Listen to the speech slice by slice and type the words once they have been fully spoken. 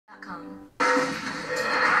come.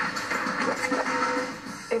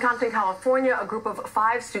 In Compton, California, a group of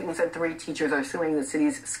 5 students and 3 teachers are suing the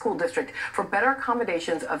city's school district for better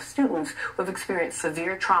accommodations of students who have experienced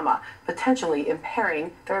severe trauma, potentially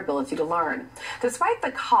impairing their ability to learn. Despite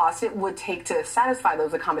the cost it would take to satisfy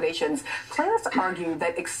those accommodations, plaintiffs argue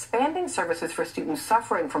that expanding services for students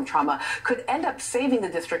suffering from trauma could end up saving the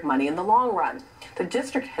district money in the long run. The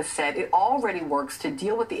district has said it already works to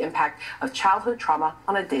deal with the impact of childhood trauma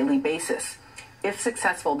on a daily basis. If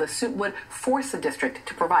successful, the suit would force the district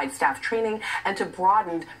to provide staff training and to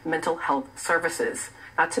broaden mental health services,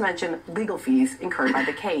 not to mention legal fees incurred by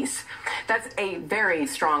the case. That's a very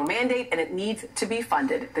strong mandate, and it needs to be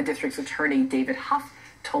funded, the district's attorney, David Huff,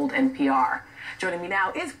 told NPR. Joining me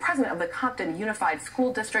now is president of the Compton Unified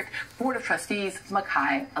School District Board of Trustees,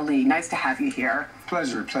 Makai Ali. Nice to have you here.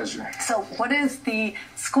 Pleasure, pleasure. So what is the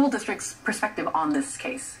school district's perspective on this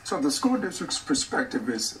case? So the school district's perspective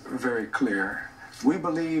is very clear. We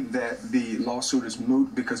believe that the lawsuit is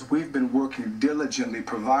moot because we've been working diligently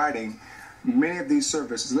providing many of these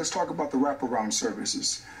services. Let's talk about the wraparound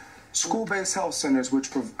services. School-based health centers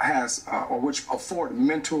which afford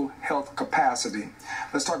mental health capacity.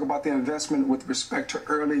 Let's talk about the investment with respect to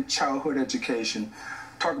early childhood education.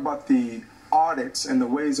 Talk about the audits and the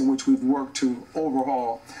ways in which we've worked to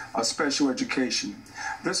overhaul special education.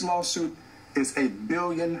 This lawsuit is $1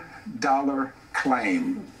 billion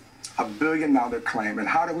claim. $1 billion claim. And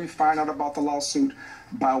how do we find out about the lawsuit?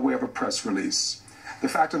 By way of a press release. The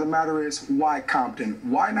fact of the matter is, why Compton?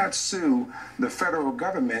 Why not sue the federal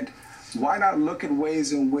government? Why not look at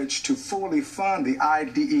ways in which to fully fund the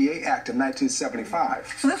IDEA Act of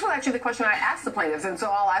 1975? So this was actually the question I asked the plaintiffs, and so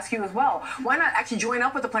I'll ask you as well. Why not actually join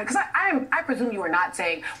up with the plaintiffs? Because I presume you are not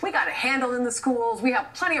saying, we got a handle in the schools, we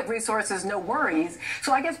have plenty of resources, no worries.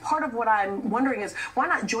 So I guess part of what I'm wondering is, why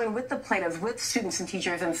not join with the plaintiffs, with students and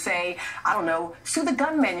teachers, and say, I don't know, sue the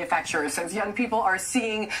gun manufacturers, since young people are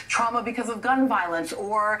seeing trauma because of gun violence,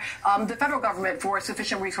 or the federal government for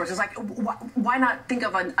sufficient resources. Like, why not think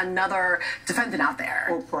of another defendant out there?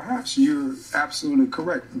 Well, perhaps you're absolutely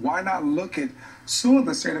correct. Why not look at suing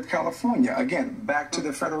the state of California? Again, back to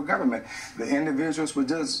the federal government, the Individuals with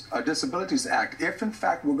Disabilities Act. If, in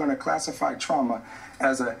fact, we're going to classify trauma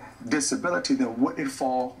as a disability, then would it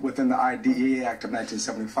fall within the IDEA Act of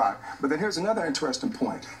 1975? But then here's another interesting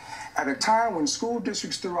point. At a time when school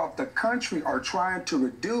districts throughout the country are trying to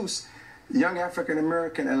reduce young African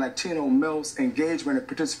American and Latino males' engagement and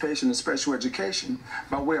participation in special education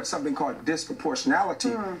by way of something called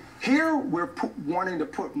disproportionality. Here we're wanting to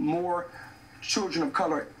put more children of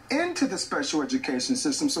color into the special education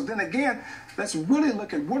system. So then again, let's really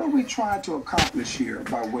look at what are we trying to accomplish here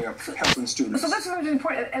by way of helping students. So this is really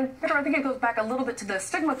important. And Peter, I think it goes back a little bit to the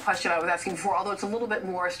stigma question I was asking before, although it's a little bit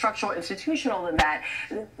more structural, institutional than that.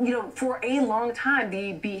 You know, for a long time,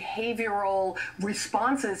 the behavioral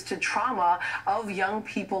responses to trauma of young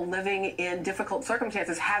people living in difficult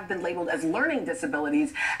circumstances have been labeled as learning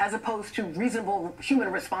disabilities as opposed to reasonable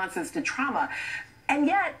human responses to trauma. And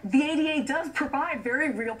yet, the ADA does provide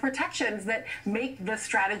very real protections that make the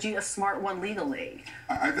strategy a smart one legally.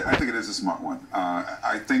 I think it is a smart one.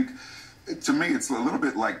 I think, to me, it's a little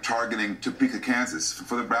bit like targeting Topeka, Kansas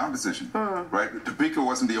for the Brown decision, right? Topeka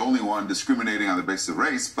wasn't the only one discriminating on the basis of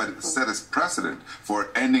race, but it set a precedent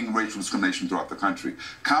for ending racial discrimination throughout the country.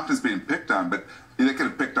 Compton's being picked on, but they could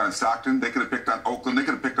have picked on Stockton, they could have picked on Oakland, they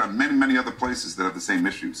could have picked on many, many other places that have the same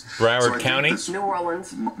issues. Broward County? New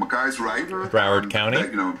Orleans. Makai's right. Broward County?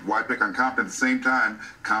 That, you know, why pick on Compton? At the same time,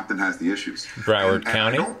 Compton has the issues. Broward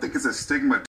County? I don't think it's a stigma